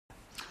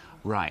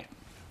Right.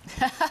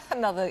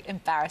 Another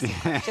embarrassing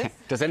question.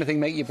 Does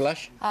anything make you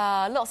blush?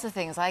 Lots of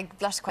things. I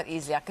blush quite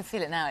easily. I can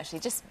feel it now, actually.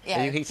 Just,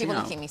 yeah, Are you heating people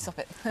up? looking at me, stop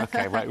it.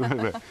 OK,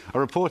 right. A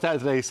report out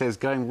today says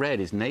going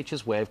red is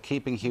nature's way of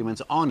keeping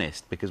humans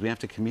honest because we have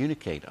to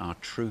communicate our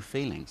true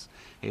feelings.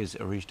 Here's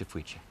Arij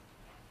Defuiche.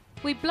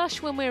 We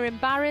blush when we're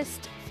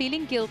embarrassed,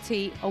 feeling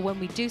guilty, or when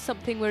we do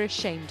something we're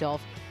ashamed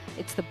of.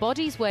 It's the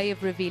body's way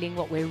of revealing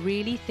what we're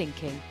really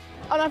thinking.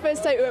 On our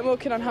first date, we went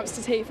walking on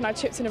Hamster's Heath and I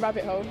tripped in a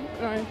rabbit hole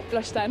and I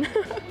blushed then.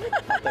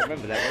 I don't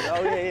remember that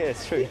one. Oh, yeah,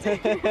 it's true.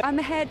 I'm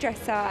a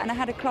hairdresser and I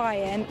had a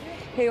client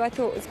who I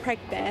thought was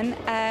pregnant.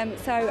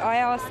 So I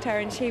asked her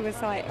and she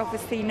was like,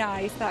 obviously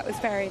no, so that was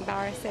very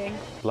embarrassing.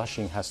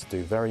 Blushing has to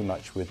do very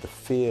much with the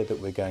fear that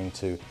we're going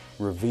to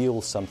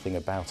reveal something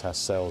about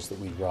ourselves that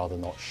we'd rather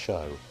not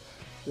show.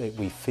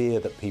 We fear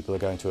that people are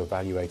going to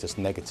evaluate us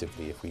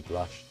negatively if we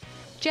blush.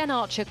 Jen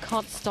Archer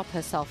can't stop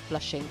herself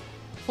blushing.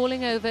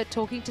 Falling over,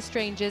 talking to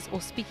strangers or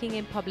speaking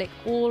in public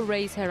all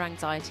raise her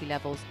anxiety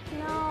levels.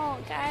 No,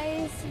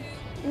 guys.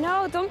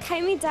 No, don't tie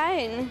me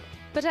down.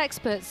 But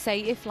experts say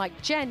if, like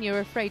Jen,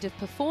 you're afraid of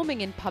performing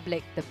in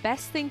public, the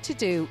best thing to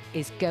do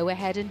is go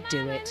ahead and do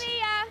it.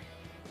 Mamma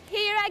mia,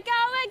 here I go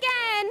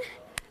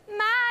again.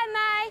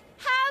 My,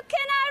 how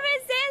can I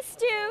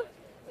resist you?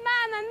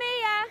 Mamma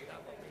mia.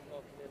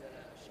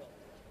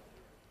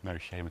 No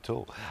shame at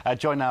all.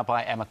 Joined now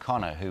by Emma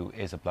Connor, who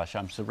is a blusher.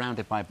 I'm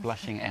surrounded by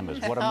blushing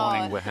Emmas. What a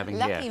morning we're having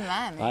lucky here.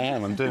 Man. I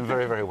am. I'm doing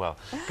very, very well.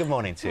 Good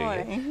morning to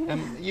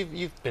Morning. you.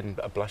 You've been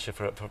a blusher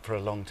for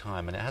a long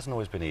time, and it hasn't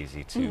always been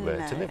easy to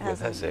live with,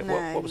 has it? No,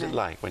 what was it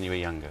like when you were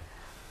younger?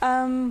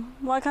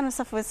 Well, I kind of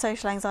suffer with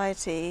social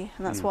anxiety,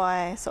 and that's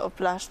why I sort of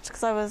blushed,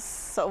 because I was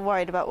sort of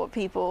worried about what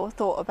people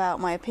thought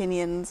about my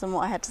opinions and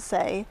what I had to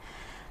say.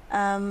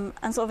 And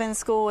sort of in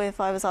school,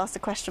 if I was asked a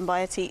question by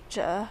a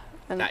teacher...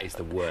 That is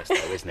the worst,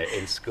 though, isn't it?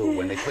 In school,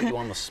 when they put you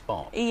on the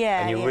spot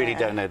yeah, and you really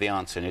don't know the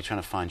answer and you're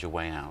trying to find your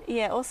way out.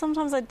 Yeah, or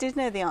sometimes I did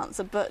know the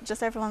answer, but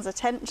just everyone's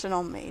attention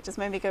on me just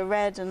made me go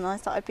red and I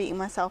started beating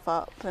myself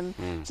up and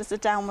just a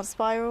downward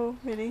spiral,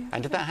 really.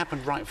 And did that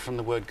happen right from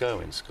the word go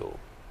in school?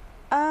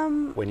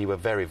 When you were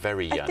very,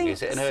 very young?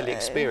 Is it an early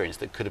experience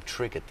that could have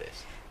triggered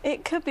this?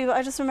 It could be, but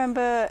I just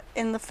remember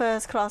in the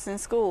first class in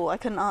school, I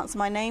couldn't answer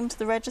my name to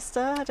the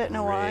register. I don't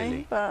know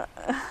why, but...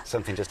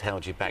 Something just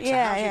held you back. So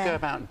Yeah, how do you go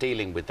about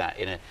dealing with that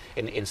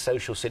in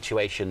social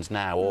situations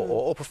now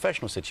or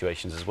professional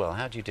situations as well?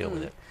 How do you deal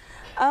with it?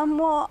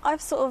 Well,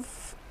 I've sort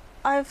of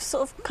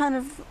kind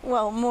of,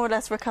 well, more or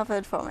less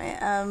recovered from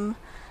it.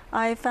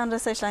 I found a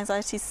social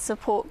anxiety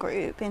support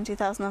group in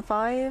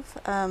 2005,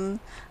 and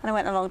I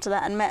went along to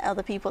that and met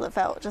other people that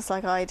felt just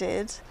like I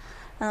did.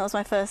 And that was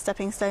my first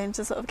stepping stone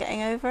to sort of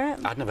getting over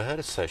it. I'd never heard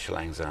of social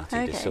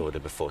anxiety disorder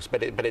before,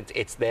 but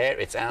it's there,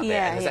 it's out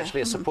there, and there's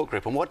actually a support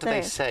group. And what do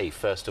they say,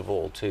 first of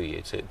all, to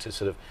you to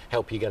sort of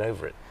help you get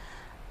over it?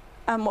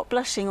 What,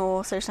 blushing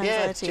or social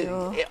anxiety?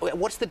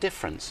 What's the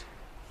difference?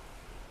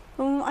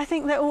 I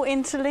think they're all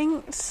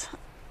interlinked.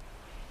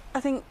 I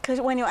think because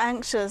when you're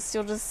anxious,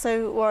 you're just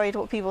so worried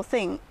what people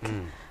think.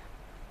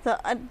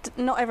 That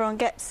not everyone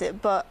gets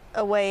it, but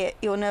a way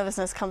your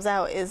nervousness comes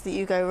out is that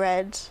you go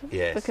red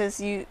because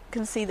you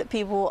can see that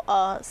people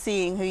are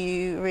seeing who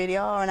you really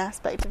are, an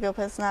aspect of your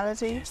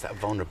personality. Yes, that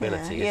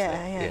vulnerability, isn't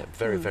it? Yeah,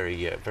 very,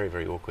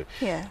 very awkward.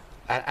 Yeah.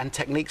 And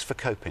techniques for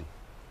coping?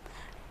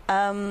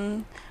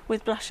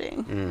 With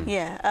blushing?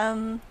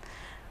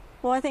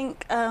 Well, I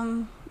think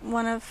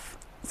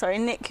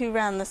Nick, who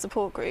ran the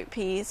support group,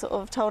 he sort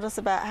of told us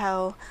about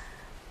how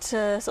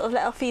to sort of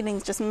let our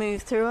feelings just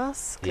move through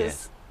us,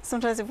 because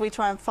sometimes if we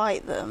try and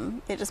fight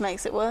them, it just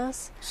makes it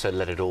worse. So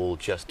let it all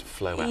just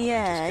flow out.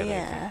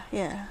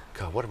 Yeah.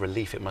 God, what a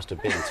relief it must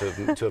have been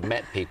to have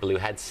met people who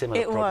had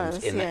similar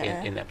problems in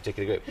that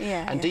particular group.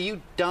 And do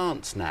you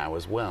dance now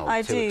as well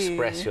to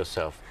express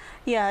yourself?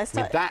 Yeah, I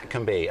mean, that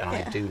can be, and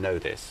I do know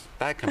this,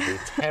 that can be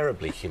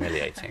terribly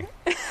humiliating.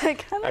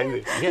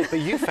 Yeah, but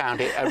you found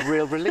it a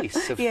real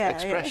release of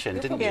expression,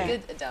 didn't you? You're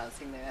good at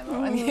dancing, though,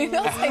 Emma. You're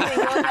not saying that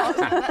you're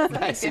not.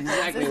 That's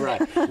exactly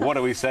right. What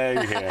are we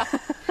saying here?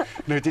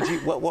 No, did you?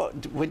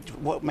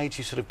 What made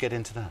you sort of get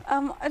into that?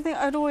 I think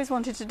I'd always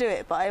wanted to do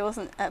it, but I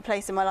wasn't at a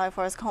place in my life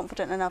where I was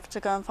confident enough to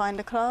go and find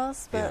a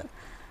class. But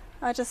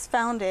I just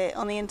found it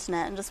on the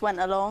internet and just went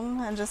along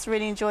and just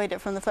really enjoyed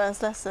it from the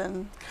first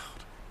lesson.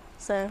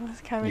 So let's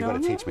carry on. You've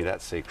got to teach me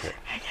that secret.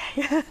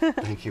 Okay.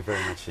 Thank you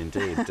very much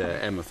indeed,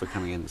 Emma, for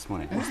coming in this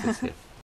morning. What's this here?